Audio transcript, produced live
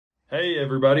Hey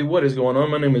everybody, what is going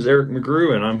on? My name is Eric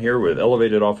McGrew and I'm here with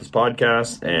Elevated Office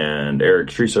Podcast and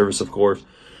Eric's Tree Service, of course.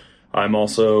 I'm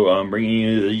also bringing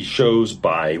you these shows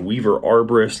by Weaver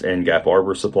Arborist and Gap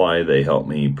Arbor Supply. They help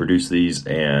me produce these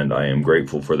and I am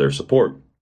grateful for their support.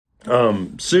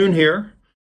 Soon here,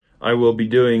 I will be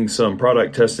doing some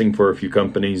product testing for a few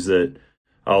companies that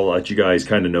I'll let you guys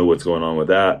kind of know what's going on with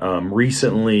that.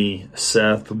 Recently,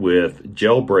 Seth with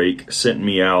Jailbreak sent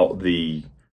me out the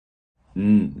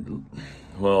he's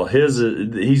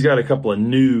got a couple of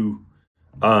new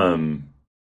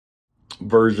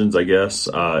versions, I guess,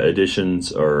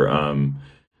 additions or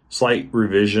slight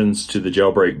revisions to the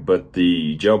jailbreak, but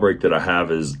the jailbreak that I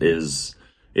have is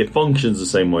it functions the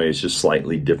same way. It's just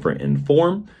slightly different in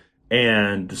form.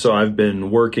 And so I've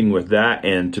been working with that.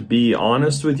 And to be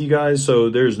honest with you guys, so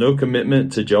there's no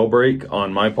commitment to jailbreak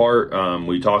on my part.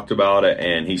 We talked about it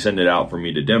and he sent it out for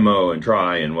me to demo and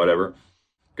try and whatever.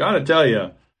 Gotta tell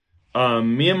you,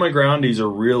 me and my groundies are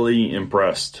really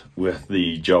impressed with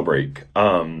the jailbreak.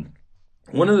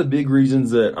 One of the big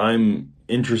reasons that I'm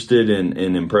interested and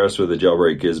impressed with the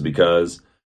jailbreak is because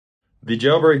the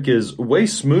jailbreak is way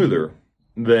smoother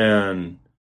than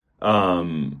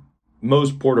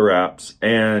most porter wraps.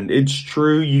 And it's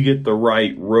true, you get the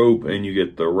right rope and you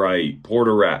get the right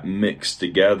porter wrap mixed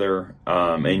together,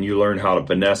 and you learn how to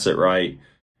finesse it right.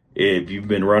 If you've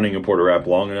been running a porter wrap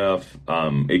long enough,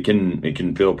 it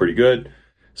can feel pretty good.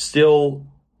 Still,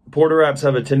 porter wraps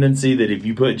have a tendency that if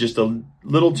you put just a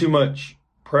little too much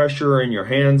pressure in your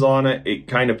hands on it, it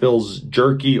kind of feels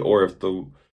jerky. Or if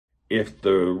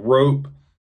the rope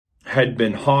had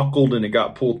been hockled and it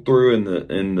got pulled through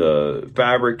and the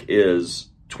fabric is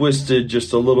twisted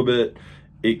just a little bit,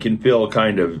 it can feel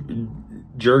kind of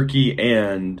jerky.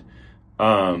 And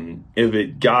if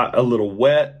it got a little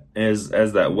wet, as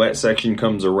that wet section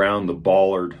comes around the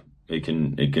bollard, it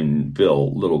can feel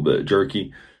a little bit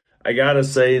jerky. I gotta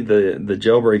say the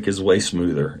jailbreak is way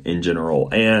smoother in general,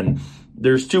 and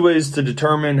there's two ways to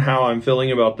determine how I'm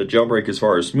feeling about the jailbreak as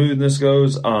far as smoothness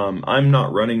goes. I'm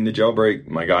not running the jailbreak.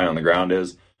 My guy on the ground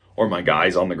is, or my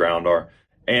guys on the ground are.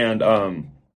 And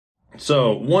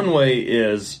so one way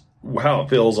is how it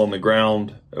feels on the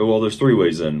ground. Well, there's three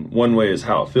ways in. One way is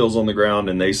how it feels on the ground,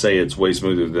 and they say it's way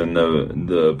smoother than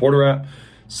the porter wrap.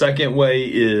 Second way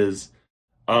is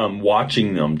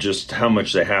watching them, just how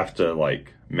much they have to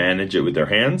like manage it with their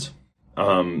hands.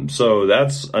 So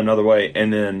that's another way.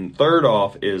 And then third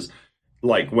off is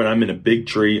like when I'm in a big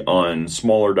tree on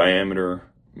smaller diameter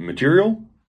material,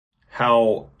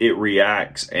 how it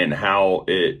reacts and how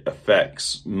it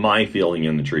affects my feeling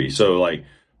in the tree. So like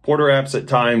porter wraps at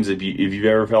times, if you've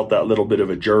ever felt that little bit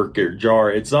of a jerk or jar,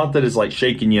 it's not that it's like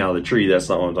shaking you out of the tree. That's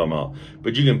not what I'm talking about.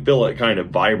 But you can feel it kind of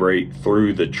vibrate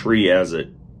through the tree as it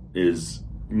is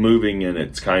moving, and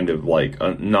it's kind of like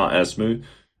not as smooth.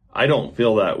 I don't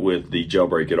feel that with the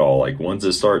jailbreak at all. Like once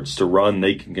it starts to run,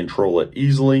 they can control it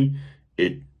easily.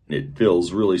 It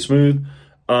feels really smooth.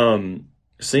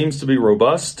 Seems to be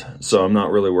robust, so I'm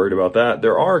not really worried about that.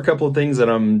 There are a couple of things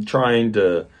that I'm trying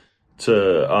to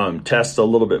test a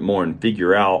little bit more and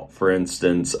figure out. For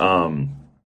instance,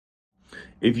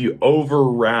 if you over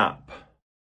wrap,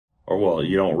 or well,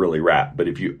 you don't really wrap, but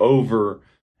if you over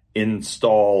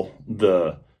install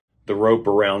the rope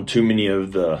around too many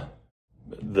of the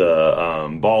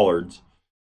bollards,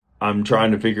 I'm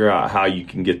trying to figure out how you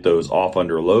can get those off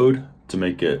under load to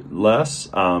make it less.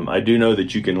 I do know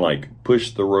that you can like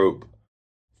push the rope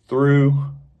through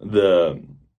the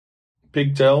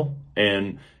pigtail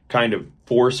and kind of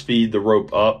force feed the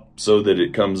rope up so that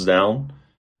it comes down.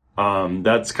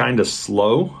 That's kind of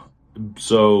slow.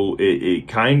 So it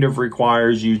kind of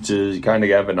requires you to kind of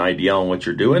have an idea on what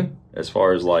you're doing as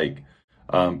far as like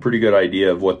pretty good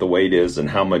idea of what the weight is and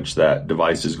how much that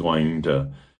device is going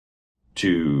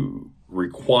to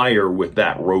require with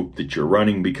that rope that you're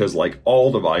running, because like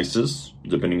all devices,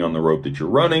 depending on the rope that you're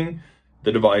running,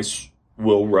 the device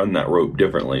will run that rope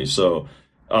differently. So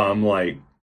like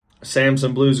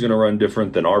Samson Blue is going to run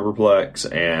different than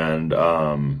Arborplex and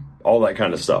all that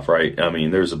kind of stuff, right? I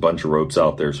mean, there's a bunch of ropes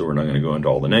out there, so we're not going to go into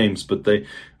all the names, but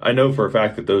I know for a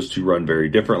fact that those two run very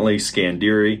differently.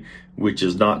 Scandiri, which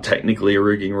is not technically a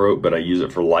rigging rope, but I use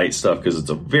it for light stuff because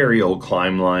it's a very old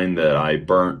climb line that I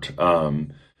burnt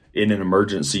in an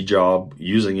emergency job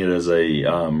using it as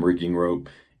a rigging rope.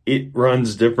 It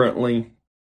runs differently,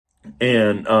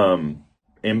 and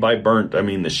by burnt, I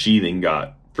mean the sheathing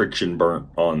got friction burnt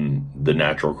on the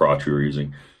natural crotch we were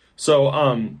using.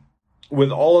 So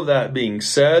with all of that being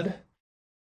said,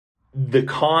 the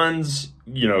cons,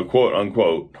 quote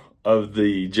unquote, of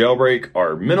the jailbreak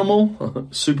are minimal,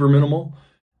 super minimal,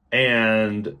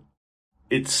 and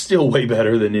it's still way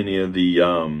better than any of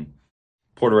the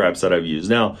porta wraps that I've used.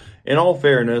 Now, in all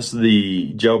fairness,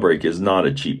 the Jailbreak is not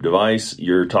a cheap device.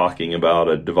 You're talking about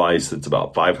a device that's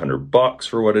about $500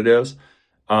 for what it is.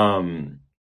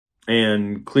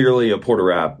 And clearly a porta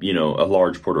wrap, a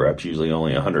large porta wrap's usually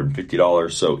only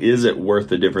 $150. So is it worth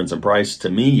the difference in price? To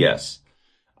me, yes.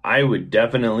 I would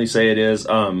definitely say it is.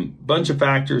 Bunch of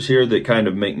factors here that kind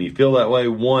of make me feel that way.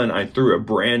 One, I threw a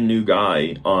brand new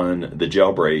guy on the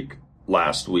Jailbreak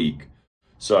last week.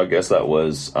 So I guess that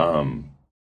was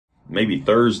maybe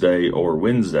Thursday or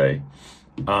Wednesday.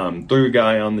 Threw a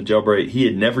guy on the Jailbreak. He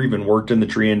had never even worked in the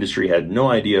tree industry, had no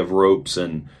idea of ropes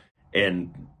and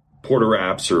porta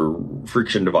wraps or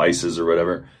friction devices or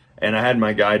whatever. And I had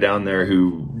my guy down there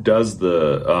who does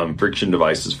the friction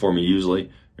devices for me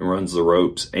usually and runs the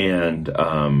ropes. And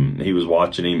he was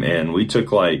watching him, and we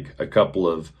took like a couple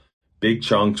of big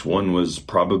chunks. One was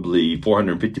probably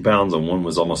 450 pounds and one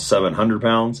was almost 700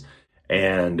 pounds.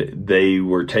 And they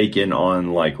were taken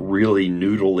on like really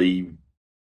noodly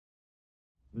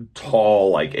tall,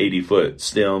 like 80-foot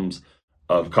stems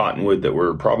of cottonwood that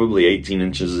were probably 18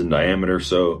 inches in diameter.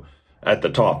 So at the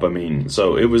top,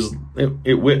 so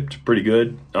it whipped pretty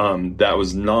good. That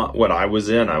was not what I was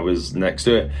in. I was next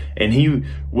to it. And he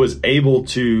was able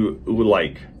to,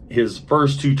 like his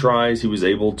first 2 tries, he was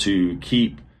able to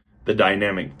keep the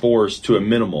dynamic force to a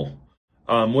minimal.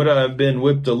 Would I have been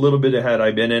whipped a little bit had I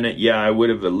been in it? Yeah, I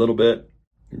would have a little bit.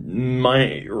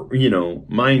 Mind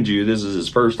you, this is his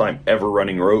first time ever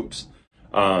running ropes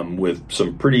with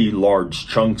some pretty large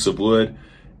chunks of wood.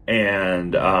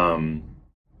 And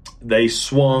they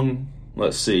swung,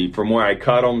 let's see, from where I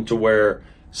cut them to where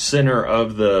center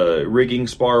of the rigging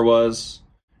spar was.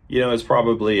 It's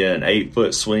probably an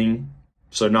 8-foot swing,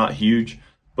 so not huge,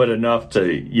 but enough to,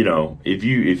 if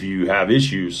you have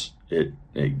issues, it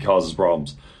causes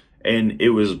problems. And it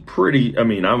was pretty,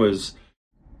 I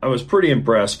was pretty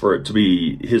impressed for it to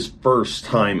be his first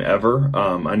time ever.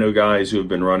 I know guys who have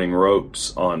been running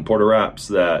ropes on porta wraps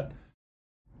that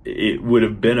it would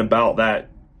have been about that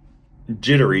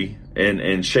jittery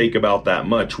and shake about that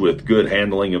much with good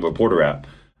handling of a porta wrap.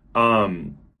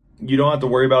 You don't have to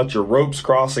worry about your ropes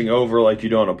crossing over like you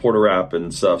do on a porta wrap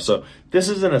and stuff. So this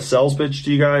isn't a sales pitch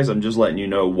to you guys. I'm just letting you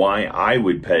know why I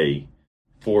would pay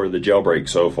for the Jailbreak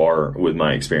so far with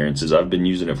my experiences. I've been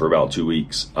using it for about 2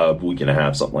 weeks, a week and a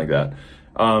half, something like that.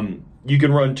 You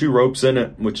can run 2 ropes in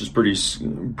it, which is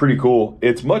pretty cool.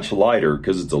 It's much lighter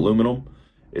because it's aluminum.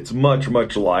 It's much,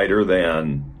 much lighter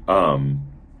than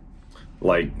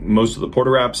like most of the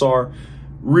porta wraps are.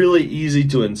 Really easy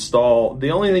to install.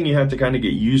 The only thing you have to kind of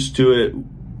get used to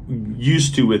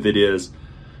with it is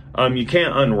you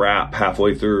can't unwrap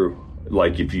halfway through.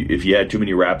 Like if you had too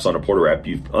many wraps on a porta wrap,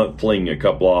 you fling a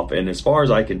couple off. And as far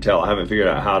as I can tell, I haven't figured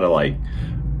out how to like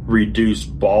reduce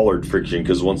bollard friction,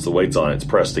 because once the weight's on, it's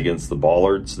pressed against the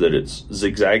bollards that it's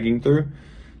zigzagging through.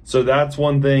 So that's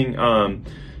one thing.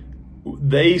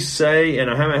 They say, and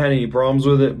I haven't had any problems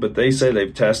with it, but they say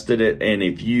they've tested it, and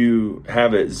if you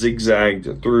have it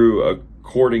zigzagged through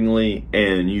accordingly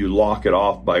and you lock it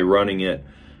off by running it,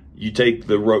 you take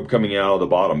the rope coming out of the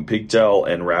bottom pigtail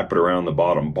and wrap it around the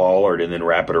bottom bollard and then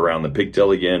wrap it around the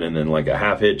pigtail again, and then like a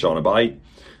half hitch on a bite,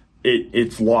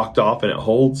 it's locked off and it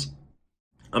holds.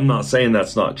 I'm not saying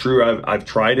that's not true. I've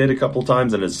tried it a couple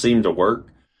times and it seemed to work.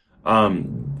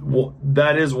 Well,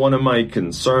 that is one of my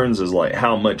concerns, is like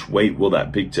how much weight will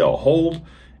that pigtail hold?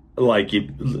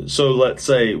 So let's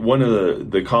say one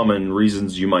of the common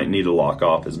reasons you might need to lock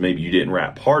off is maybe you didn't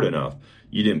wrap hard enough.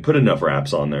 You didn't put enough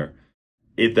wraps on there.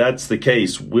 If that's the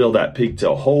case, will that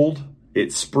pigtail hold?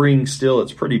 It's spring still.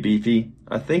 It's pretty beefy.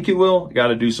 I think it will. Got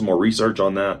to do some more research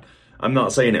on that. I'm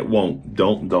not saying it won't.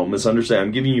 Don't misunderstand.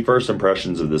 I'm giving you first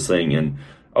impressions of this thing, and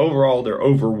overall, they're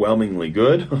overwhelmingly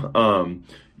good.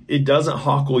 It doesn't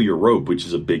hockle your rope, which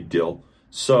is a big deal.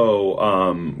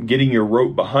 So getting your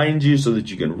rope behind you so that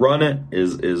you can run it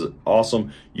is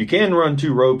awesome. You can run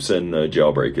 2 ropes in the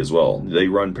Jailbreak as well. They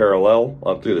run parallel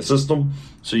up through the system.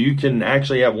 So you can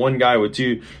actually have one guy with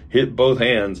 2 hit both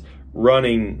hands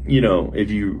running, if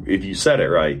you set it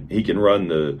right. He can run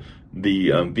the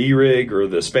V rig or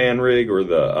the span rig or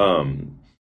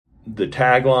the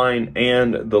tag line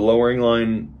and the lowering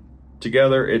line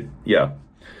together.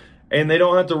 And they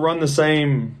don't have to run the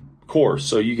same course.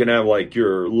 So you can have like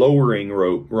your lowering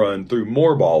rope run through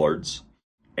more bollards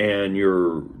and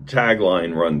your tag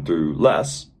line run through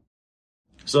less.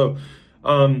 So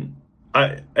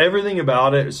everything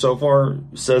about it so far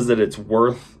says that it's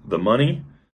worth the money.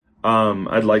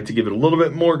 I'd like to give it a little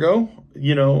bit more go,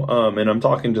 and I'm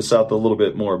talking to Seth a little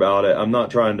bit more about it. I'm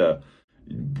not trying to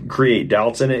create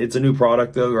doubts in it. It's a new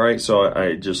product though, right? So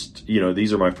I just,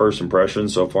 these are my first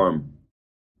impressions. So far, I'm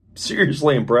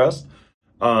seriously impressed.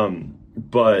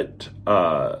 But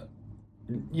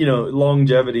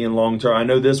longevity and long term. I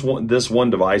know this one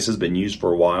device has been used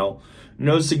for a while.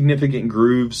 No significant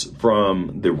grooves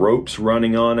from the ropes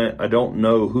running on it. I don't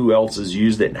know who else has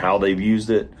used it and how they've used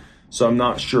it. So I'm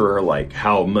not sure like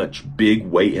how much big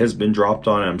weight has been dropped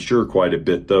on it. I'm sure quite a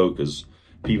bit though, because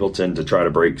people tend to try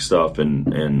to break stuff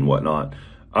and whatnot.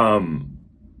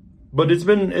 But it's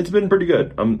been pretty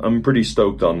good. I'm pretty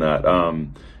stoked on that.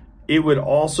 It would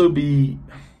also be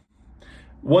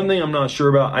one thing I'm not sure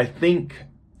about. I think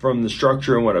from the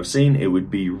structure and what I've seen, it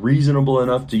would be reasonable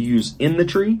enough to use in the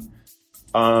tree.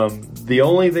 The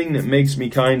only thing that makes me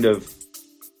kind of...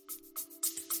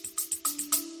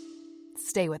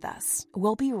 Stay with us.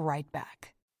 We'll be right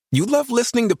back. You love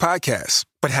listening to podcasts,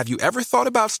 but have you ever thought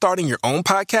about starting your own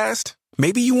podcast?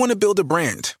 Maybe you want to build a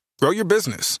brand, grow your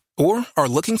business, or are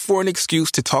looking for an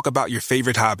excuse to talk about your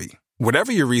favorite hobby.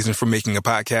 Whatever your reason for making a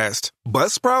podcast,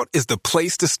 Buzzsprout is the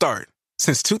place to start.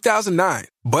 Since 2009,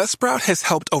 Buzzsprout has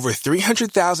helped over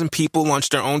 300,000 people launch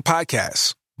their own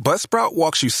podcasts. Buzzsprout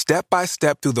walks you step by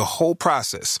step through the whole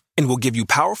process and will give you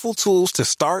powerful tools to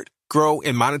start, grow,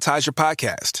 and monetize your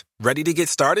podcast. Ready to get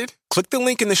started? Click the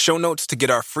link in the show notes to get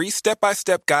our free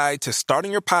step-by-step guide to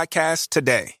starting your podcast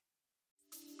today.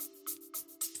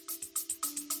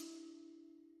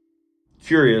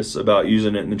 Curious about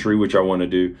using it in the tree, which I want to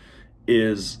do,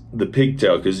 is the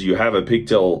pigtail, because you have a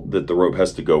pigtail that the rope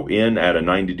has to go in at a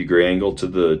 90-degree angle to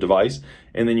the device,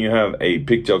 and then you have a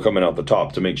pigtail coming out the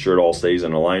top to make sure it all stays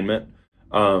in alignment.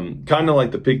 Kind of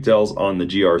like the pigtails on the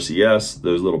GRCS,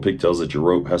 those little pigtails that your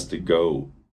rope has to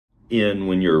go in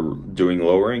when you're doing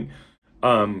lowering.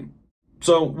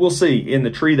 So we'll see. In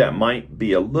the tree, that might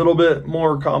be a little bit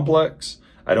more complex.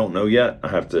 I don't know yet. I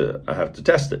have to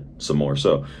test it some more.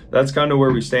 So that's kind of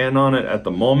where we stand on it at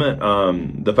the moment.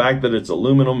 The fact that it's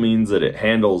aluminum means that it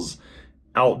handles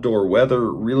outdoor weather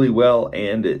really well,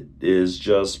 and it is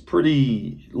just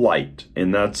pretty light,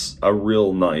 and that's a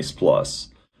real nice plus.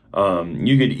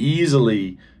 You could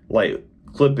easily like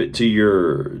clip it to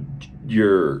your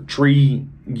tree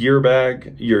gear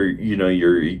bag, your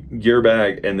gear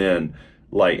bag, and then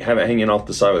like have it hanging off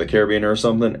the side with a carabiner or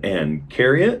something and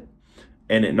carry it,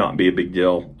 and it not be a big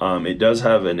deal. It does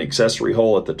have an accessory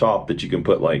hole at the top that you can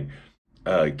put like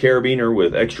a carabiner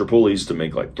with extra pulleys to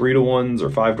make like 3-to-1s or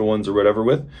 5-to-1s or whatever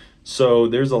with. So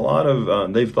there's a lot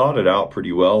of, they've thought it out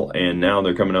pretty well, and now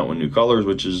they're coming out with new colors,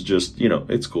 which is just,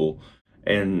 it's cool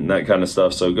and that kind of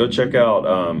stuff. So go check out,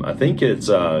 I think it's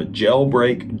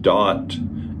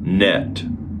jailbreak.net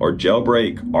or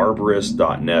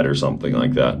jailbreakarborist.net or something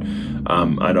like that.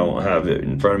 I don't have it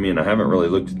in front of me, and I haven't really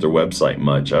looked at their website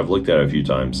much. I've looked at it a few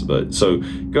times, but so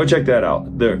go check that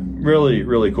out. They're really,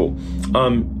 really cool.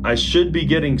 I should be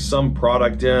getting some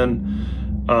product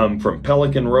in from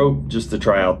Pelican Rope just to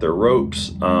try out their ropes.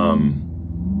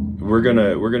 We're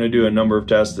gonna do a number of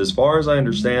tests. As far as I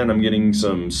understand, I'm getting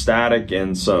some static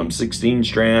and some 16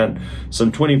 strand,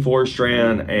 some 24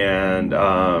 strand, and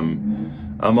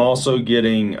I'm also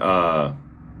getting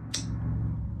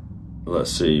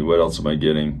let's see, what else am I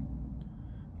getting?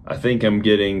 I think I'm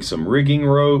getting some rigging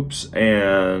ropes,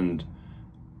 and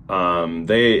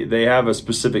they have a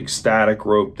specific static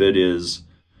rope that is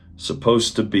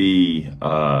supposed to be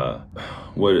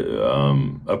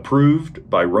approved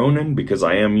by Ronin, because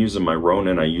I am using my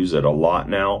Ronin. I use it a lot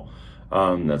now.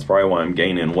 That's probably why I'm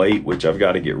gaining weight, which I've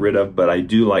got to get rid of, but I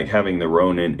do like having the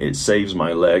Ronin. It saves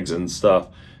my legs and stuff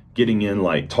getting in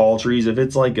like tall trees.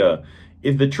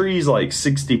 If the tree's like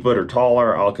 60 foot or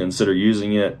taller, I'll consider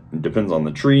using it. It depends on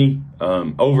the tree.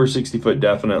 Over 60 foot,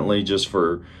 definitely, just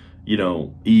for,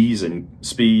 ease and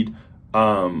speed.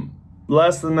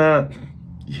 Less than that,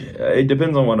 it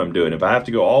depends on what I'm doing. If I have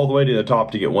to go all the way to the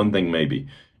top to get one thing, maybe.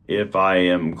 If I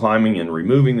am climbing and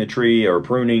removing the tree or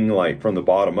pruning like from the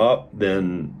bottom up,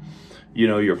 then,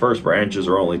 your first branches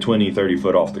are only 20, 30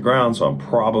 foot off the ground, so I'm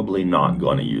probably not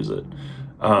going to use it.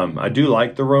 I do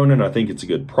like the Ronin. I think it's a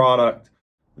good product.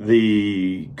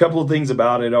 The couple of things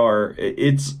about it are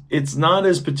it's not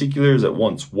as particular as it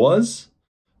once was.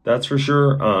 That's for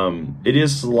sure. It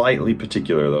is slightly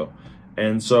particular though.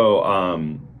 And so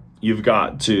you've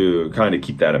got to kind of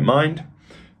keep that in mind.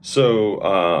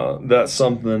 So that's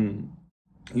something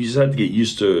you just have to get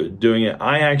used to doing it.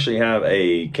 I actually have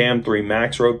a Cam 3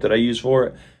 Max rope that I use for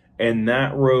it, and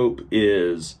that rope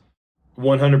is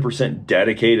 100%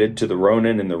 dedicated to the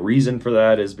Ronin, and the reason for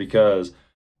that is because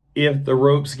if the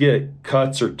ropes get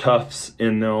cuts or tufts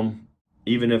in them,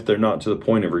 even if they're not to the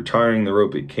point of retiring the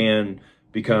rope, it can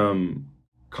become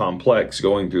complex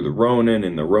going through the Ronin,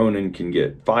 and the Ronin can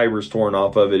get fibers torn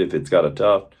off of it if it's got a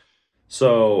tuft.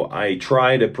 So I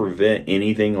try to prevent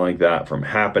anything like that from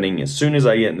happening. As soon as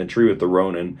I get in the tree with the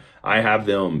Ronin, I have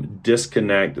them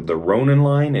disconnect the Ronin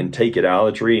line and take it out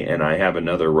of the tree, and I have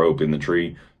another rope in the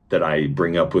tree that I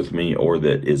bring up with me, or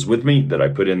that is with me, that I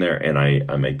put in there, and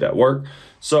I make that work.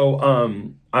 So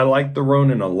I like the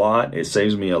Ronin a lot. It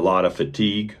saves me a lot of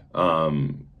fatigue,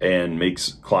 and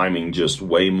makes climbing just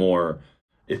way more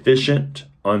efficient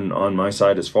on my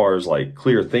side, as far as like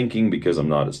clear thinking, because I'm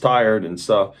not as tired and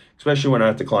stuff, especially when I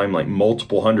have to climb like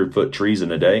multiple 100-foot trees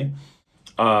in a day,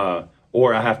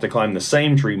 or I have to climb the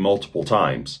same tree multiple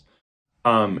times.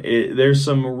 There's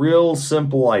some real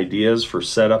simple ideas for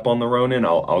setup on the Ronin.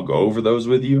 I'll go over those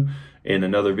with you in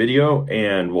another video,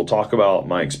 and we'll talk about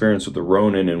my experience with the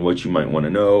Ronin and what you might want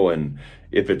to know, and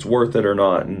if it's worth it or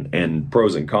not, and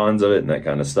pros and cons of it and that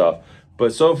kind of stuff.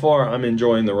 But so far, I'm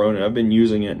enjoying the Ronin. I've been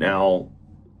using it now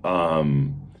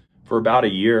for about a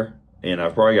year, and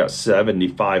I've probably got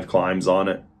 75 climbs on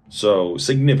it. So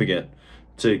significant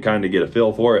to kind of get a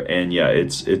feel for it. And yeah,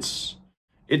 it's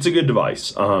a good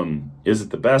device. Is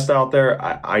it the best out there?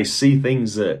 I see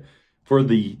things that for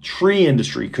the tree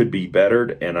industry could be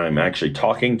bettered, and I'm actually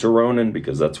talking to Ronin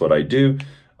because that's what I do.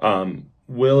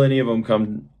 Will any of them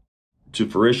come to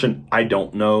fruition? I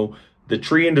don't know. The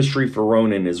tree industry for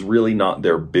Ronin is really not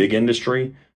their big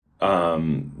industry.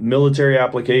 Military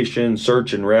application,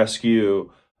 search and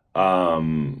rescue,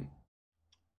 high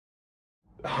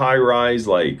rise,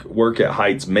 like work at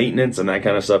heights maintenance and that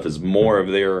kind of stuff is more of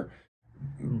their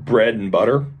bread and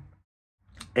butter.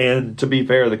 And to be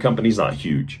fair, the company's not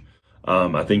huge.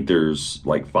 I think there's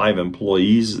like 5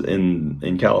 employees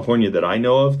in California that I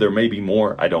know of. There may be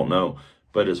more, I don't know.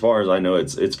 But as far as I know,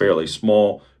 it's fairly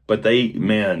small. But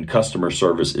customer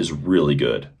service is really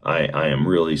good. I am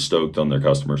really stoked on their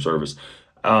customer service.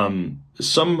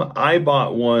 I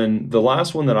bought one, the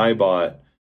last one that I bought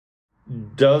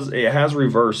it has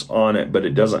reverse on it, but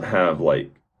it doesn't have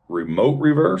like remote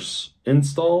reverse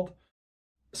installed.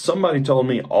 Somebody told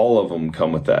me all of them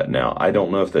come with that now. I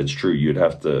don't know if that's true. You'd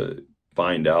have to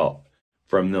find out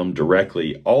from them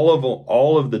directly.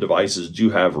 All of the devices do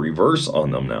have reverse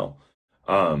on them now.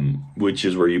 Which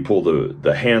is where you pull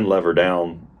the hand lever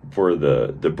down for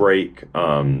the brake,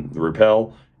 the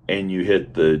repel, and you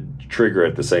hit the trigger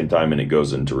at the same time and it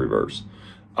goes into reverse.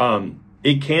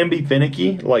 It can be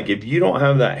finicky. Like if you don't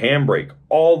have that handbrake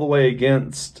all the way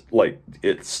against, like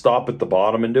it stop at the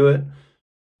bottom and do it,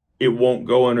 it won't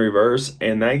go in reverse.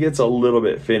 And that gets a little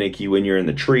bit finicky when you're in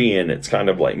the tree and it's kind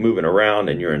of like moving around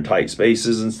and you're in tight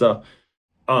spaces and stuff.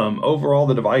 Overall,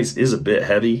 the device is a bit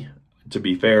heavy, to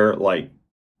be fair. Like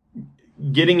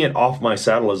getting it off my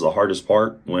saddle is the hardest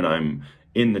part when I'm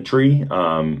in the tree.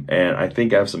 And I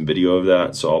think I have some video of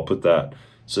that, so I'll put that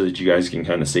so that you guys can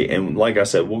kind of see. And like I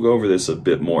said, we'll go over this a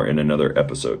bit more in another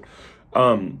episode.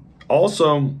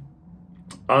 Also,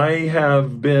 I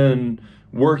have been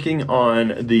working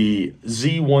on the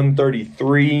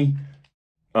Z133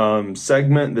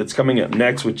 segment that's coming up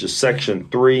next, which is section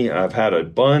 3. I've had a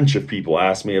bunch of people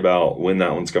ask me about when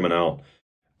that one's coming out.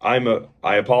 I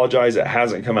apologize, it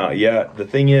hasn't come out yet. The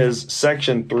thing is,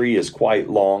 section 3 is quite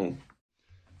long.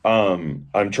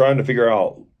 I'm trying to figure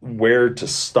out where to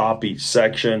stop each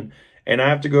section, and I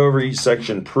have to go over each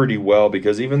section pretty well,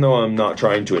 because even though I'm not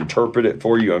trying to interpret it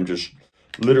for you, I'm just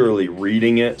literally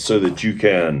reading it so that you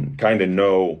can kind of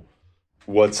know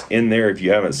what's in there if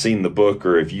you haven't seen the book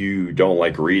or if you don't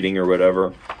like reading or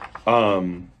whatever.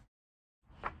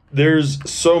 There's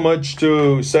so much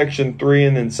to section 3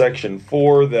 and then section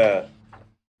 4 that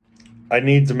I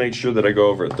need to make sure that I go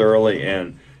over it thoroughly,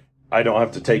 and I don't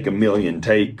have to take a million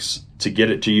takes to get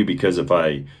it to you, because if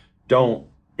I don't,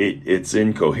 it's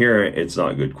incoherent, it's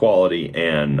not good quality,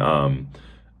 and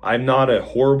I'm not a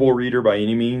horrible reader by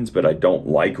any means, but I don't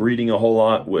like reading a whole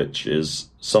lot, which is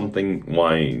something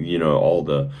why, all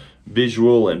the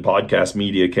visual and podcast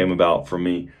media came about for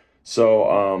me.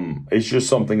 So it's just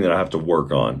something that I have to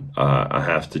work on. I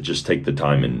have to just take the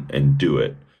time and do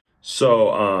it.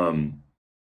 So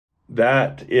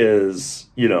that is,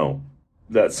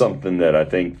 that's something that I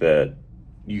think that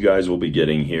you guys will be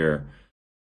getting here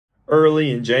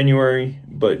early in January,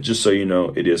 but just so you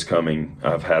know, it is coming.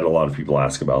 I've had a lot of people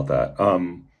ask about that.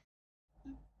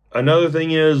 Another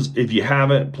thing is, if you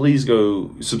haven't, please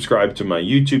go subscribe to my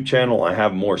YouTube channel. I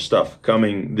have more stuff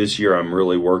coming this year. I'm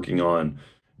really working on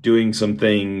doing some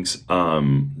things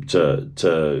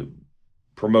to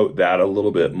promote that a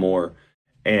little bit more.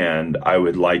 And I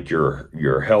would like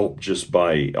your help just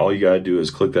by, all you got to do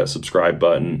is click that subscribe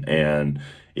button. And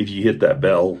if you hit that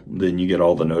bell, then you get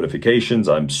all the notifications.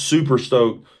 I'm super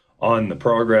stoked on the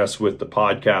progress with the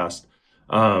podcast.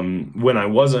 When I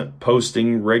wasn't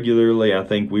posting regularly, I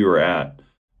think we were at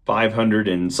 500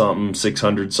 and something,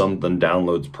 600 something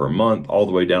downloads per month, all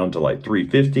the way down to like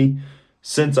 350.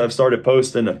 Since I've started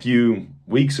posting a few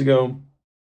weeks ago,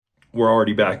 we're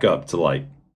already back up to like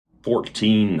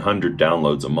 1,400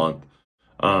 downloads a month.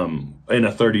 In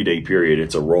a 30-day period.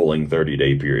 It's a rolling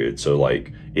 30-day period. So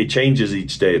like it changes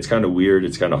each day. It's kind of weird.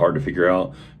 It's kind of hard to figure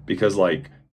out because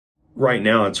like right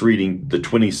now it's reading the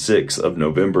 26th of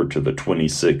November to the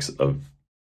 26th of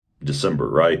December,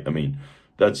 right? I mean,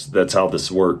 that's how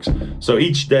this works. So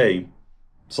each day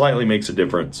slightly makes a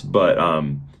difference, but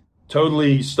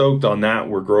totally stoked on that.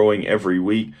 We're growing every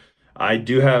week. I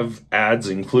do have ads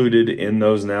included in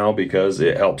those now because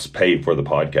it helps pay for the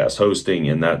podcast hosting,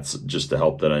 and that's just the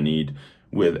help that I need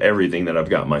with everything that I've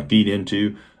got my feet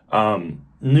into.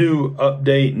 New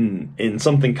update and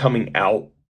something coming out,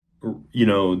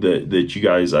 that you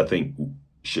guys I think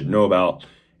should know about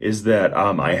is that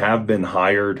I have been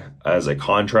hired as a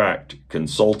contract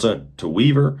consultant to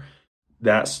Weaver.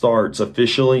 That starts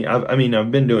officially. I've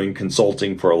been doing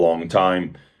consulting for a long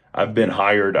time. I've been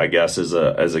hired, I guess, as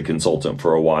a consultant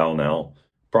for a while now,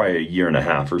 probably a year and a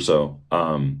half or so.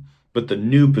 But the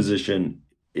new position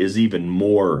is even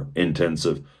more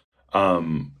intensive.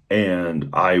 And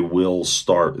I will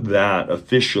start that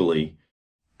officially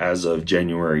as of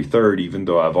January 3rd, even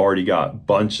though I've already got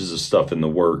bunches of stuff in the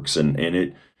works, and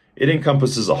it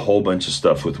encompasses a whole bunch of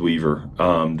stuff with Weaver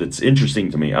that's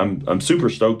interesting to me. I'm super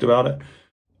stoked about it.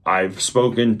 I've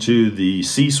spoken to the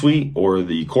C-suite or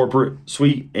the corporate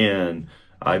suite, and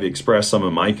I've expressed some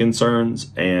of my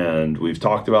concerns, and we've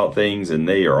talked about things, and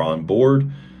they are on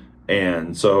board.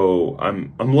 And so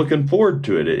I'm looking forward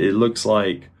to it. It looks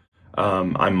like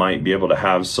I might be able to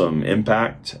have some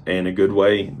impact in a good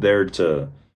way there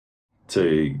to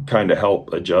kind of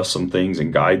help adjust some things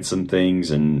and guide some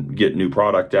things and get new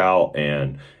product out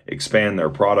and expand their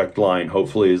product line,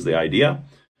 hopefully, is the idea.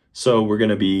 So we're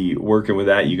going to be working with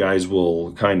that. You guys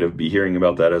will kind of be hearing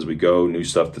about that as we go, new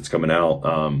stuff that's coming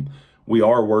out. We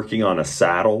are working on a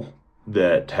saddle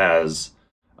that has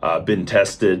been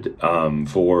tested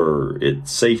for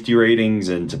its safety ratings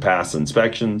and to pass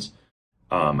inspections.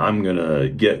 I'm going to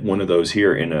get one of those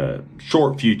here in a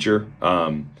short future.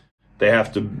 They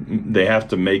have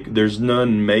to make, there's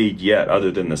none made yet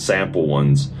other than the sample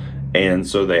ones. And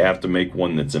so they have to make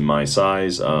one that's in my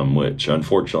size, which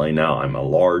unfortunately now I'm a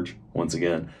large once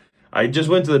again. I just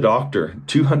went to the doctor,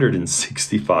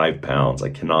 265 pounds. I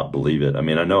cannot believe it. I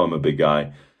mean, I know I'm a big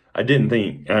guy. I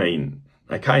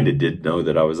kind of did know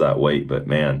that I was that weight, but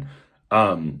man,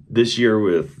 this year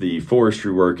with the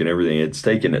forestry work and everything, it's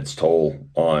taken its toll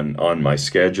on my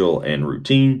schedule and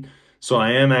routine. So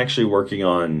I am actually working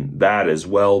on that as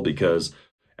well because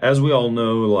as we all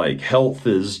know, like health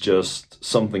is just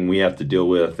something we have to deal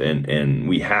with and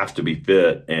we have to be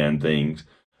fit and things.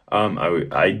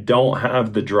 I don't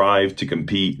have the drive to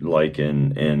compete like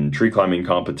in tree climbing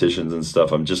competitions and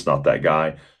stuff. I'm just not that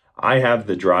guy. I have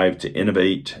the drive to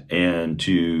innovate and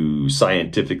to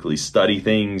scientifically study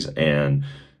things. And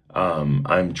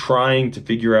I'm trying to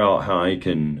figure out how I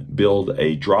can build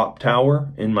a drop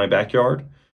tower in my backyard.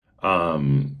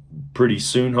 Pretty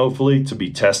soon, hopefully, to be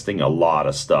testing a lot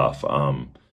of stuff.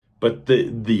 But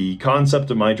the concept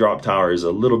of my drop tower is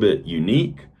a little bit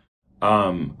unique.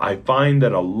 I find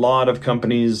that a lot of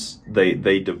companies,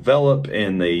 they develop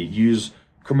and they use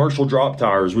commercial drop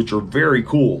towers, which are very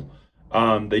cool.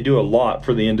 They do a lot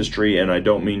for the industry, and I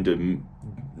don't mean to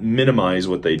minimize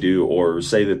what they do or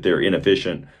say that they're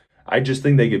inefficient. I just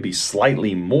think they could be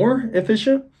slightly more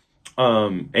efficient.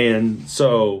 And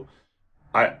so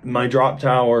my drop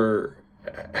tower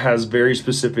has very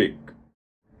specific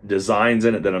designs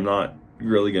in it that I'm not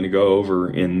really going to go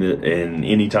over in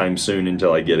any time soon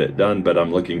until I get it done, but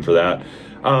I'm looking for that.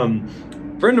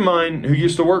 Friend of mine who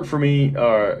used to work for me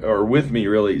or with me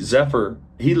really, Zephyr,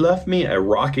 he left me a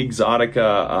Rock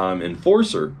Exotica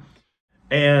Enforcer,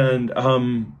 and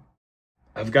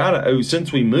I've got to,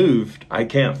 since we moved, I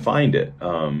can't find it.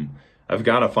 I've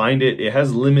got to find it. It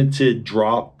has limited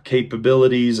drop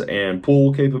capabilities and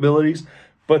pull capabilities,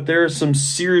 but there's some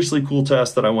seriously cool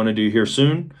tests that I want to do here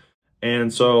soon.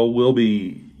 And so we'll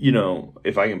be,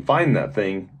 if I can find that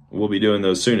thing, we'll be doing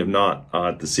those soon. If not, I'll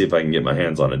have to see if I can get my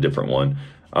hands on a different one.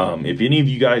 If any of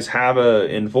you guys have an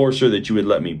Enforcer that you would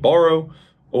let me borrow,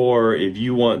 or if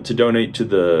you want to donate to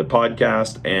the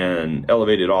podcast and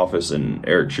Elevated Office and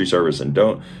Eric's Tree Service and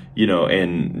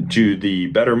and to the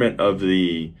betterment of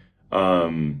the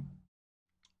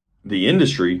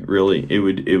industry, really,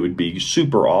 it would be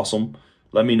super awesome.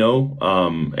 Let me know,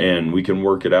 and we can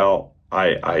work it out.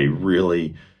 I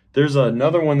really There's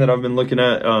another one that I've been looking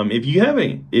at. If you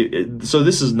haven't, so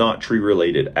this is not tree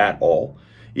related at all.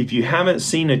 If you haven't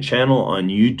seen a channel on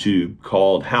YouTube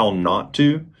called How Not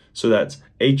To, so that's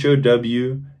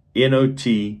HOWNOT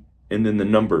and then the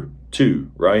number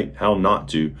 2, right? How Not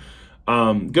To.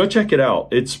 Go check it out.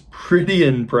 It's pretty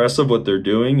impressive what they're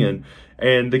doing,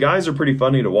 and the guys are pretty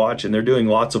funny to watch, and they're doing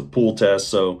lots of pool tests.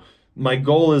 So my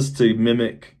goal is to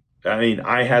mimic. I mean,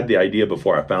 I had the idea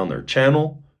before I found their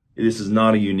channel. This is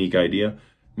not a unique idea.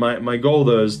 My goal,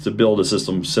 though, is to build a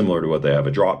system similar to what they have,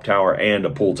 a drop tower and a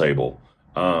pool table,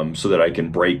 so that I can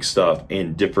break stuff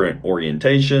in different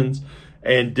orientations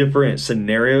and different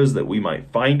scenarios that we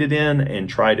might find it in and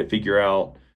try to figure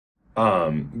out,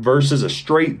 versus a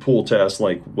straight pool test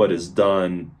like what is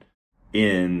done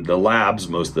in the labs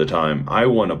most of the time. I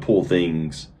want to pull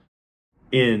things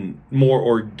in more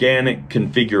organic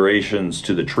configurations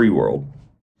to the tree world.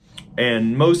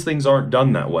 And most things aren't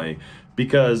done that way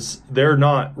because they're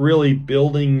not really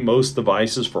building most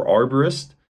devices for arborists.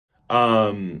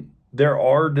 There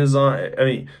are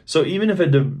so even if a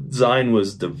design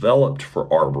was developed for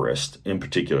arborists in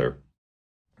particular,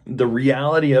 the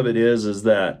reality of it is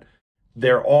that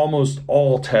they're almost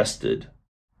all tested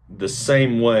the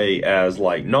same way as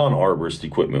like non-arborist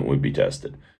equipment would be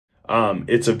tested.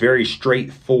 It's a very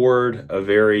straightforward, a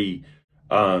very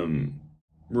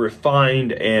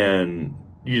refined and,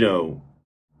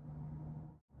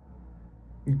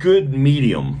 good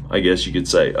medium, I guess you could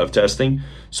say, of testing.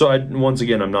 So once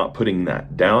again, I'm not putting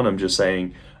that down. I'm just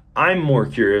saying I'm more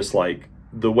curious, like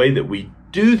the way that we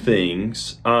do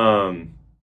things, how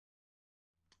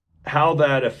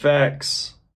that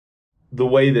affects the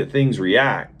way that things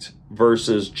react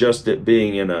versus just it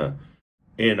being in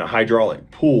a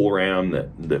hydraulic pool ram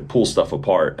that pulls stuff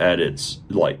apart at its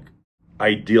like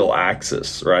ideal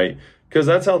axis, right? Because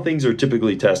that's how things are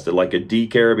typically tested. Like a D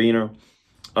carabiner,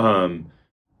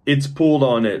 it's pulled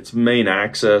on its main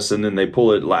axis, and then they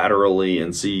pull it laterally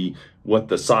and see what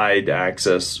the side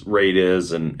axis rate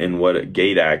is and what a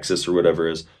gate axis or whatever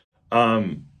is.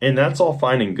 And that's all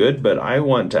fine and good, but I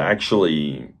want to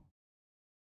actually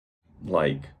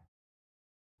like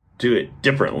do it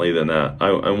differently than that.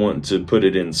 I want to put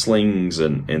it in slings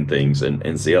and things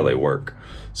and see how they work.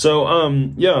 So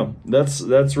yeah, that's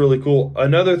really cool.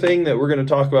 Another thing that we're going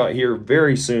to talk about here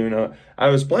very soon. I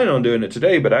was planning on doing it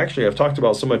today, but actually I've talked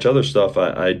about so much other stuff.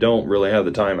 I don't really have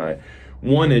the time I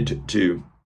wanted to.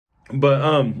 But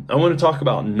I want to talk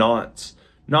about knots.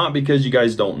 Not because you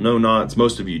guys don't know knots.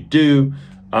 Most of you do.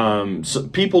 So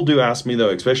people do ask me though,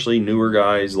 especially newer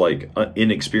guys, like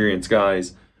inexperienced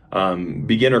guys,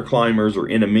 beginner climbers or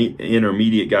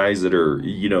intermediate guys that are,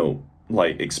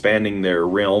 like expanding their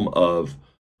realm of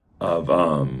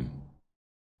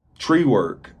tree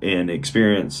work and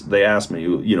experience. They ask me,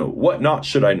 what knots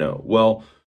should I know? Well,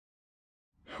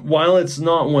 while it's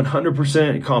not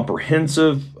 100%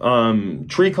 comprehensive,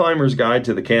 Tree Climber's Guide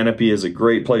to the Canopy is a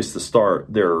great place to start.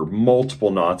 There are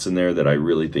multiple knots in there that I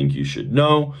really think you should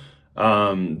know.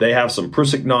 They have some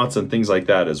prusik knots and things like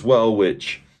that as well,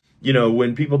 which,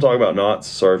 when people talk about knots,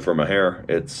 sorry for my hair,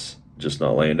 it's just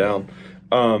not laying down.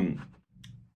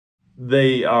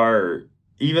 They are,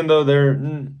 even though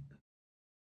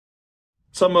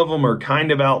some of them are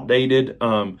kind of outdated,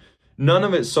 none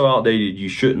of it's so outdated you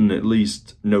shouldn't at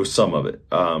least know some of it.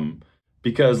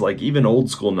 Because like even old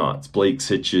school knots, Blake's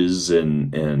hitches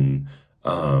and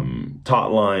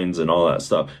taut lines and all that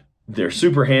stuff, they're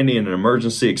super handy in an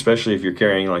emergency, especially if you're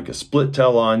carrying like a split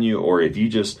tail on you, or if you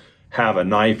just have a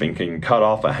knife and can cut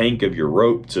off a hank of your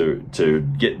rope to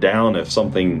get down if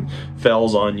something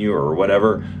falls on you or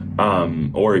whatever.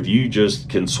 Or if you just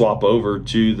can swap over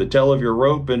to the tail of your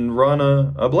rope and run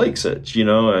a Blake's hitch,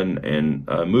 and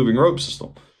a moving rope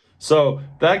system. So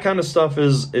that kind of stuff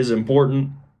is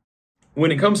important.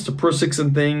 When it comes to prusiks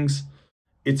and things,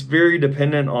 it's very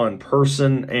dependent on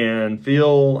person and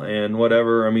feel and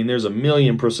whatever. I mean, there's a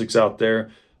million prusiks out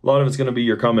there. A lot of it's going to be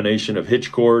your combination of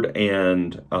hitch cord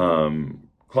and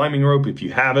climbing rope. If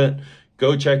you haven't,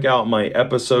 go check out my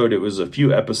episode. It was a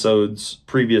few episodes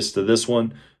previous to this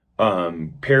one.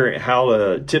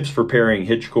 Tips for pairing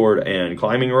hitch cord and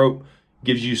climbing rope,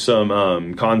 gives you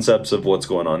some concepts of what's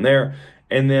going on there.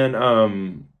 And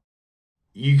then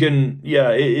you can,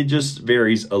 it just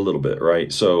varies a little bit,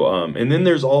 right? So and then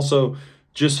there's also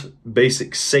just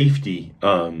basic safety,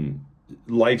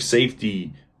 life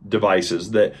safety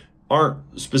devices that aren't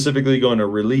specifically going to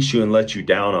release you and let you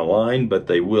down a line, but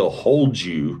they will hold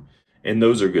you, and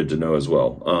those are good to know as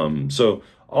well. So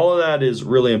all of that is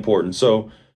really important.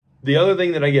 So the other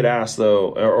thing that I get asked,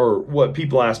 though, or what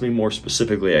people ask me more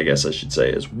specifically, I guess I should say,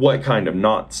 is what kind of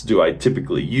knots do I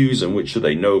typically use and which should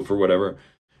they know for whatever.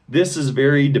 this is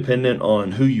very dependent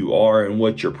on who you are and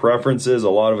what your preference is. A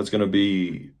lot of it's going to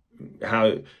be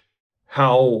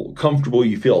how comfortable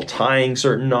you feel tying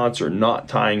certain knots or not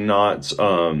tying knots,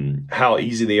 how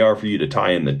easy they are for you to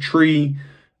tie in the tree,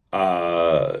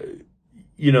 what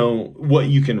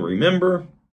you can remember,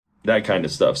 that kind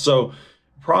of stuff. So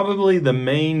probably the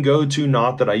main go-to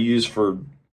knot that I use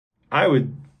I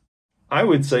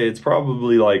would say it's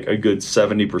probably like a good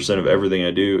 70% of everything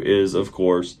I do is, of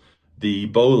course, the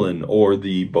bowline or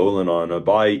the bowline on a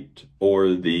bite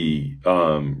or the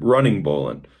running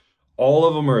bowline. All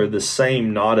of them are the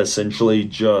same knot, essentially,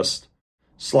 just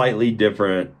slightly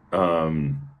different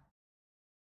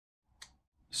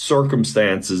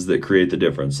circumstances that create the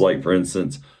difference. Like, for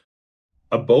instance,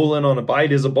 a bowline on a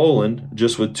bite is a bowline,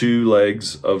 just with 2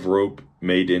 legs of rope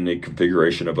made in a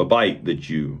configuration of a bite that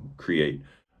you create.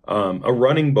 A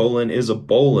running bowline is a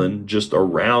bowline just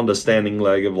around a standing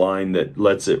leg of line that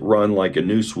lets it run like a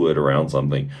noose would around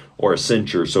something, or a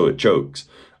cincher so it chokes.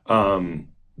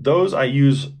 Those I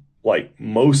use like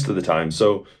most of the time.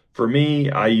 So for me,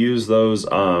 I use those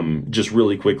just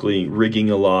really quickly, rigging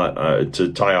a lot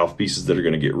to tie off pieces that are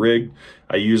going to get rigged.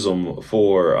 I use them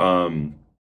for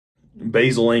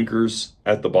basil anchors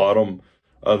at the bottom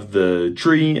of the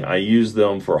tree. I use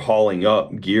them for hauling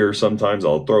up gear. Sometimes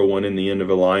I'll throw one in the end of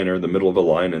a line or the middle of a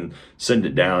line and send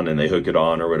it down and they hook it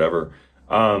on or whatever.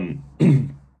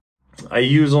 I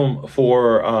use them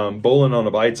for bowline on the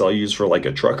bites. I'll use for like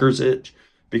a trucker's hitch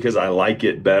because I like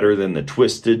it better than the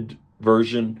twisted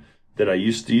version that I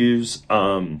used to use.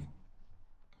 And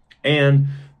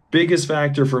biggest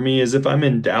factor for me is if I'm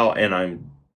in doubt and I'm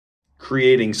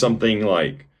creating something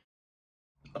like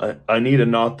I need a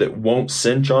knot that won't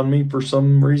cinch on me for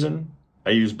some reason.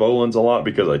 I use bowlines a lot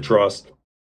because I trust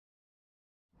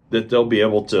that they'll be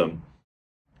able to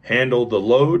handle the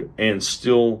load and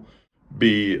still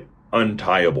be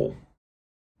untieable.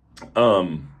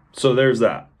 So there's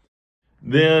that.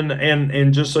 Then,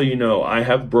 and just so you know, I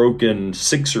have broken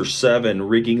 6 or 7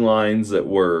 rigging lines that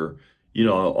were,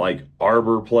 like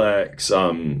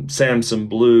Arborplex, Samson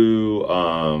Blue,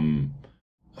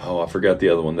 I forgot the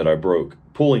other one that I broke.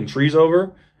 Pulling trees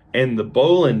over, and the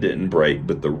bowline didn't break,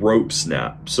 but the rope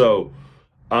snapped. So,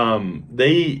 and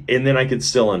then I could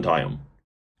still untie them.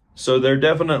 So they're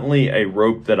definitely a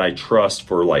rope that I trust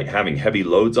for like having heavy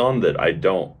loads on that I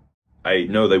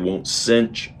know they won't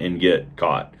cinch and get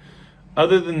caught.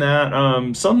 Other than that,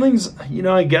 some things,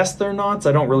 I guess they're knots.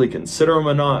 I don't really consider them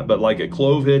a knot, but like a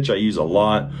clove hitch, I use a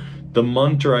lot. The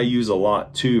munter I use a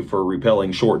lot too for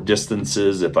repelling short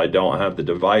distances if I don't have the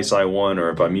device I want or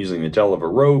if I'm using the tail of a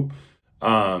rope.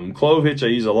 Clove hitch I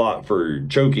use a lot for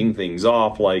choking things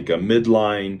off, like a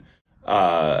midline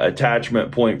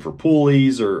attachment point for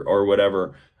pulleys or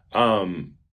whatever.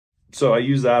 So I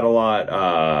use that a lot.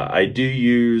 I do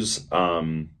use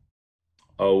a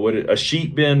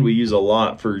sheet bend we use a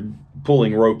lot for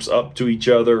pulling ropes up to each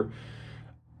other.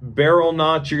 Barrel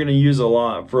knots you're going to use a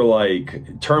lot for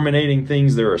like terminating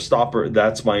things. They're a stopper.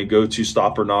 That's my go-to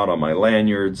stopper knot on my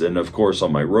lanyards and of course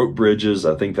on my rope bridges.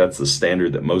 I think that's the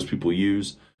standard that most people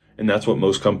use, and that's what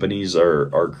most companies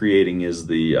are creating is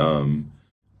the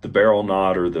barrel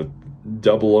knot or the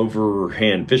double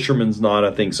overhand fisherman's knot,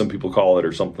 I think some people call it,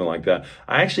 or something like that.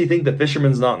 I actually think the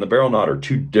fisherman's knot and the barrel knot are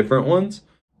 2 different ones,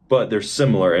 but they're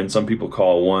similar, and some people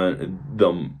call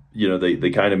them, they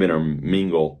kind of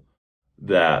intermingle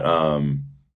that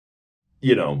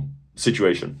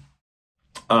situation.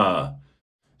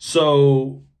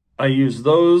 So I use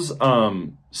those.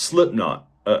 Slip knot,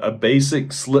 a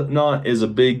basic slip knot is a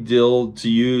big deal to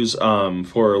use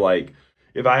for like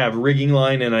if I have rigging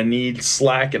line and I need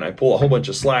slack and I pull a whole bunch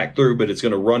of slack through, but it's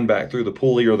going to run back through the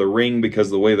pulley or the ring because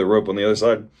of the way the rope on the other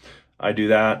side, I do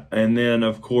that. And then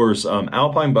of course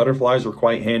alpine butterflies are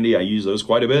quite handy. I use those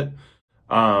quite a bit.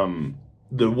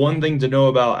 The one thing to know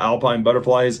about alpine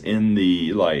butterflies in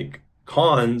the like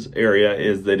cons area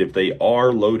is that if they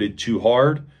are loaded too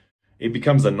hard, it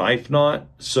becomes a knife knot.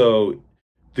 So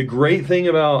the great thing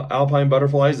about alpine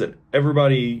butterflies that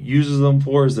everybody uses them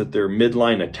for is that they're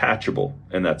midline attachable,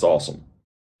 and that's awesome.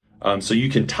 So you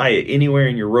can tie it anywhere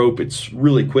in your rope. It's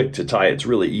really quick to tie. It's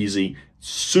really easy,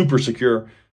 super secure.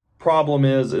 Problem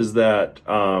is that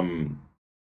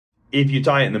if you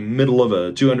tie it in the middle of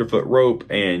a 200-foot rope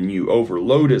and you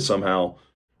overload it somehow,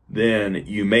 then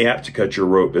you may have to cut your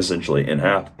rope essentially in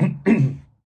half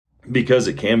because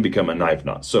it can become a knife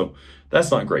knot. So that's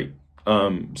not great.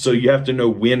 So you have to know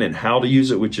when and how to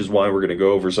use it, which is why we're going to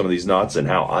go over some of these knots and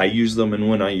how I use them and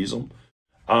when I use them.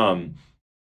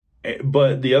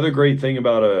 But the other great thing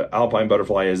about an alpine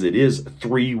butterfly is it is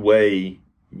 3-way.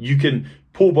 You can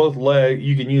pull both legs.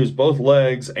 You can use both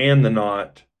legs and the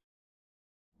knot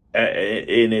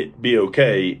and it be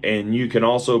okay. And you can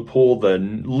also pull the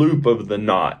loop of the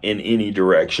knot in any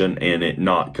direction and it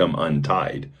not come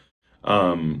untied.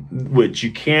 Which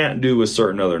you can't do with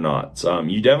certain other knots.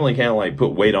 You definitely can't like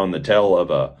put weight on the tail of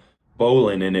a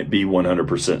bowline and it be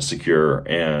 100% secure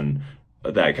and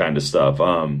that kind of stuff.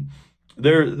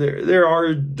 There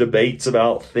are debates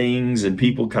about things and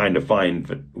people kind of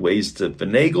find ways to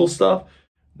finagle stuff.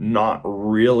 Not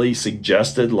really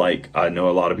suggested. Like, I know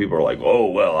a lot of people are like, oh,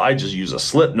 well, I just use a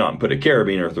slip knot and put a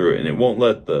carabiner through it and it won't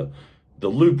let the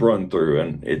loop run through.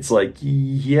 And it's like,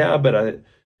 yeah, but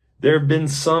there have been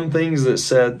some things that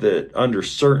said that under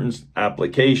certain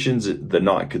applications, the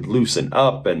knot could loosen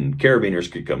up and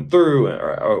carabiners could come through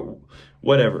or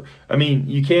whatever. I mean,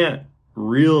 you can't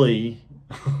really,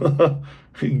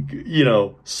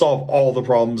 solve all the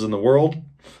problems in the world,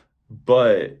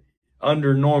 but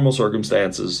under normal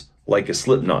circumstances, like a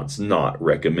slip knot's not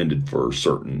recommended for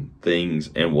certain things.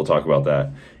 And we'll talk about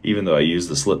that, even though I use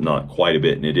the slip knot quite a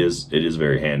bit and it is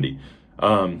very handy.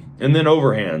 And then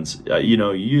overhands,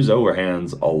 you use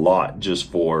overhands a lot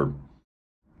just for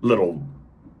little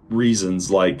reasons.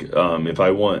 Like, if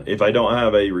I don't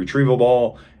have a retrieval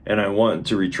ball and I want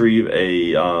to retrieve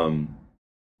a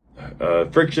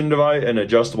friction device, an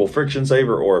adjustable friction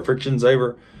saver or a friction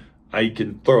saver, I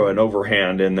can throw an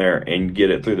overhand in there and get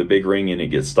it through the big ring and it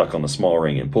gets stuck on the small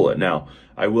ring and pull it. Now,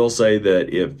 I will say that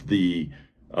if the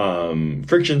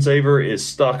friction saver is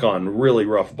stuck on really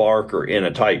rough bark or in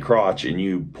a tight crotch and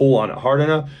you pull on it hard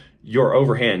enough, your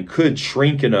overhand could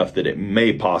shrink enough that it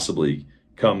may possibly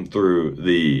come through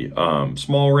the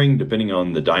small ring, depending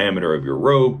on the diameter of your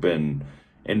rope and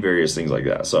various things like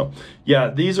that. So yeah,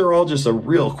 these are all just a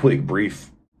real quick brief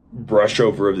brush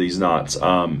over of these knots.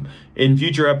 In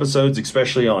future episodes,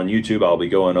 especially on YouTube, I'll be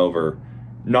going over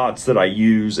knots that I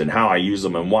use and how I use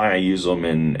them and why I use them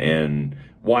and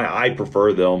why I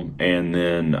prefer them, and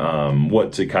then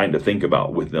what to kind of think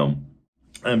about with them.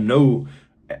 I'm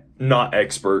not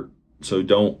expert, so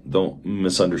don't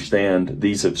misunderstand.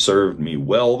 These have served me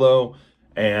well though,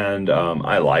 and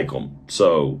I like them.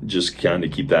 So just kind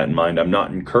of keep that in mind. I'm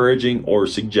not encouraging or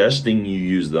suggesting you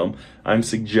use them. I'm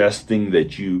suggesting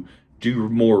that you do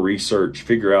more research,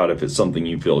 figure out if it's something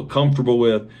you feel comfortable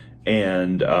with,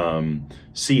 and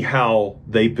see how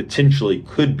they potentially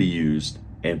could be used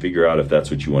and figure out if that's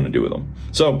what you want to do with them.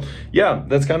 So yeah,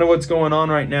 that's kind of what's going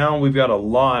on right now. We've got a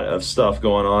lot of stuff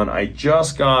going on.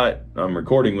 I'm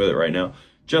recording with it right now.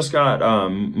 Just got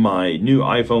my new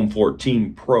iPhone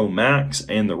 14 Pro Max,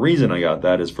 and the reason I got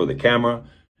that is for the camera.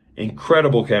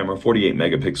 Incredible camera, 48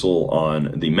 megapixel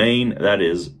on the main. That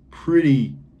is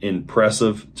pretty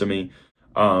impressive to me.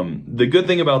 The good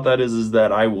thing about that is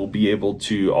that I will be able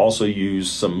to also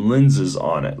use some lenses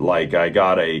on it. Like I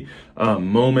got a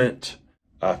Moment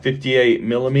 58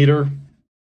 millimeter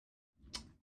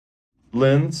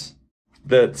lens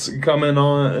that's coming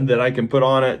on that I can put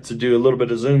on it to do a little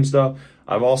bit of zoom stuff.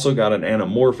 I've also got an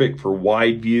anamorphic for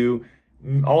wide view.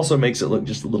 Also makes it look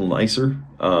just a little nicer,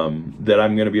 that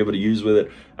I'm going to be able to use with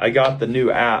it. I got the new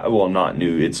app. Well, not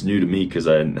new. It's new to me because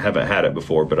I haven't had it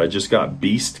before, but I just got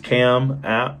Beast Cam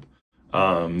app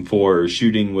for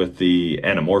shooting with the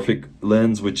anamorphic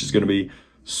lens, which is going to be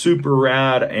super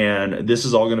rad. And this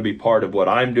is all going to be part of what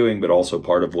I'm doing, but also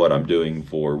part of what I'm doing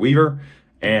for Weaver.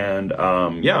 And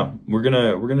yeah, we're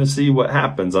gonna see what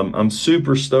happens. I'm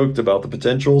super stoked about the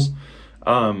potentials.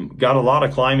 Got a lot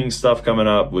of climbing stuff coming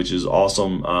up, which is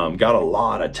awesome. Got a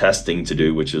lot of testing to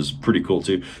do, which is pretty cool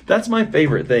too. That's my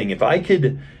favorite thing. If I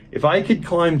could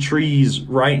climb trees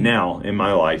right now in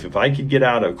my life, if I could get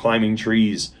out of climbing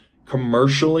trees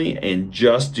commercially and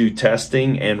just do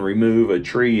testing and remove a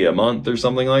tree a month or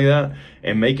something like that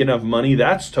and make enough money,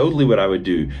 that's totally what I would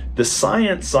do. The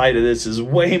science side of this is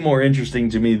way more interesting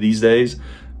to me these days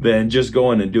than just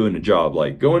going and doing a job.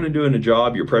 Like going and doing a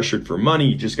job, you're pressured for money.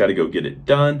 You just got to go get it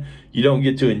done. You don't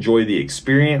get to enjoy the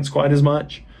experience quite as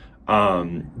much.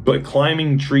 But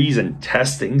climbing trees and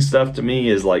testing stuff to me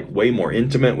is like way more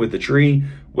intimate with the tree,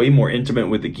 way more intimate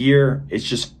with the gear. It's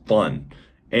just fun.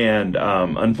 And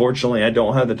unfortunately, I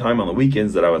don't have the time on the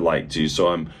weekends that I would like to. So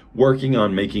I'm working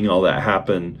on making all that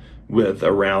happen with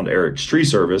around Eric's tree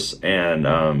service and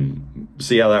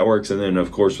see how that works. And then,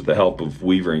 of course, with the help of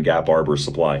Weaver and Gap Arbor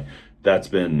Supply, that's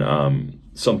been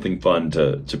something fun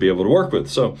to be able to work with.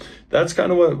 So that's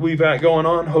kind of what we've got going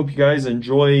on. Hope you guys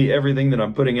enjoy everything that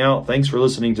I'm putting out. Thanks for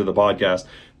listening to the podcast.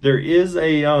 There is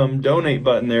a donate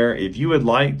button there. If you would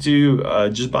like to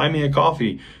just buy me a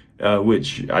coffee,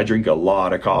 which I drink a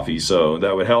lot of coffee, so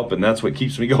that would help. And that's what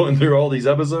keeps me going through all these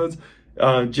episodes.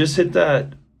 Just hit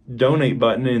that donate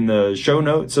button in the show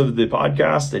notes of the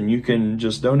podcast, and you can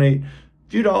just donate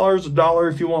few dollars,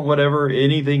 $1 if you want, whatever.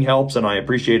 Anything helps, and I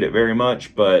appreciate it very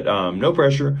much, but no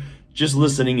pressure. Just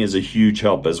listening is a huge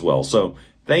help as well. So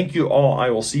thank you all. I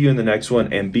will see you in the next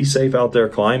one, and be safe out there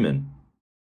climbing.